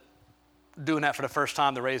people that doing that for the first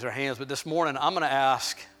time to raise their hands, but this morning I'm going to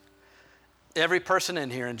ask every person in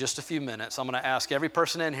here in just a few minutes, I'm going to ask every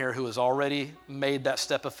person in here who has already made that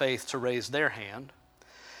step of faith to raise their hand.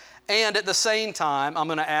 And at the same time, I'm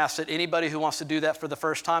going to ask that anybody who wants to do that for the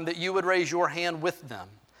first time, that you would raise your hand with them.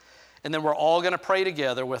 And then we're all going to pray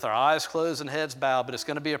together with our eyes closed and heads bowed, but it's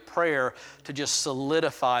going to be a prayer to just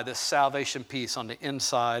solidify this salvation piece on the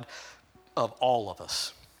inside of all of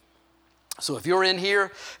us. So if you're in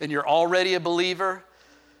here and you're already a believer,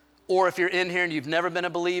 or if you're in here and you've never been a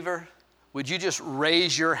believer, would you just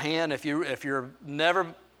raise your hand if you're never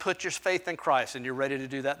put your faith in Christ and you're ready to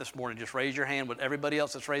do that this morning? Just raise your hand with everybody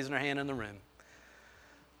else that's raising their hand in the room,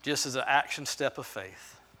 just as an action step of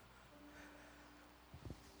faith.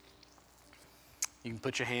 You can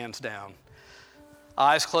put your hands down.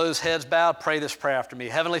 Eyes closed, heads bowed, pray this prayer after me.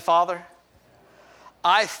 Heavenly Father,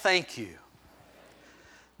 I thank you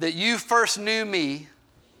that you first knew me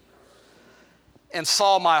and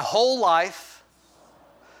saw my whole life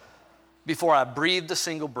before I breathed a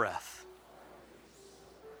single breath.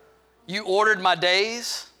 You ordered my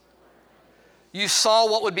days. You saw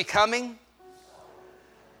what would be coming.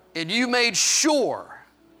 And you made sure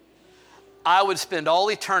I would spend all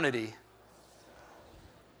eternity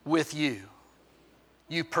with you.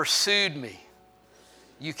 You pursued me.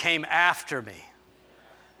 You came after me.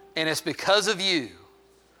 And it's because of you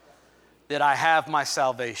that I have my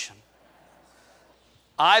salvation.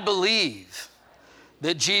 I believe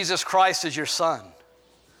that Jesus Christ is your Son,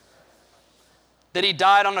 that he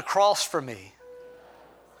died on the cross for me,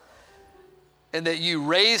 and that you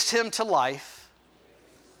raised him to life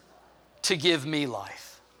to give me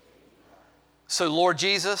life. So Lord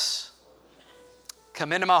Jesus,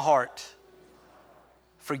 come into my heart,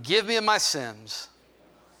 forgive me of my sins,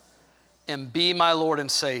 and be my Lord and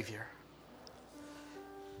Savior.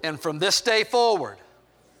 And from this day forward,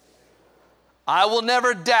 I will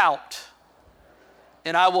never doubt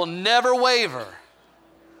and I will never waver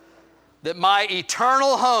that my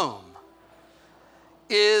eternal home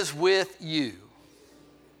is with you.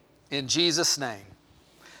 In Jesus' name,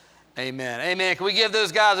 amen. Amen. Can we give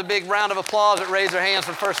those guys a big round of applause that raised their hands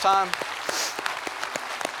for the first time?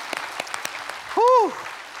 Whew.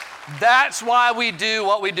 That's why we do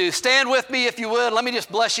what we do. Stand with me if you would. Let me just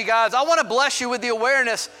bless you guys. I want to bless you with the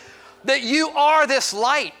awareness that you are this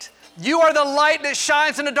light. You are the light that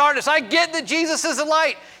shines in the darkness. I get that Jesus is the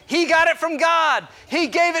light. He got it from God. He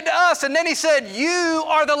gave it to us. And then he said, you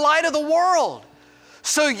are the light of the world.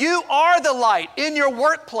 So you are the light in your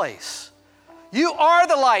workplace. You are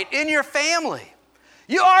the light in your family.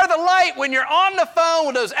 You are the light when you're on the phone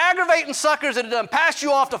with those aggravating suckers that have done passed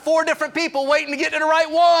you off to 4 different people waiting to get to the right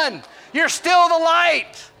one. You're still the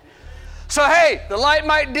light. So hey, the light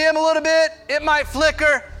might dim a little bit. It might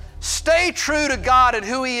flicker. Stay true to God and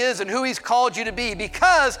who he is and who he's called you to be,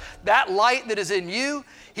 because that light that is in you,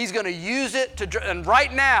 he's going to use it to, and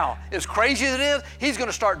right now, as crazy as it is, he's going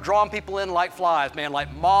to start drawing people in like flies, man,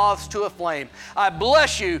 like moths to a flame. I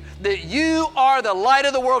bless you that you are the light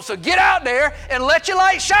of the world. So get out there and let your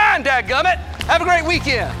light shine, dadgummit. Have a great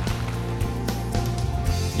weekend.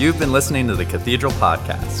 You've been listening to the Cathedral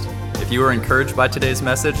Podcast. If you were encouraged by today's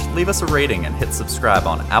message, leave us a rating and hit subscribe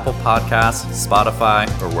on Apple Podcasts, Spotify,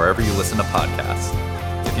 or wherever you listen to podcasts.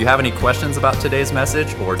 If you have any questions about today's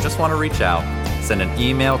message or just want to reach out, send an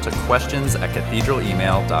email to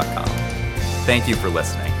questions@cathedralemail.com. Thank you for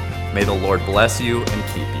listening. May the Lord bless you and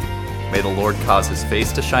keep you. May the Lord cause his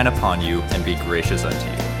face to shine upon you and be gracious unto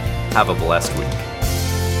you. Have a blessed week.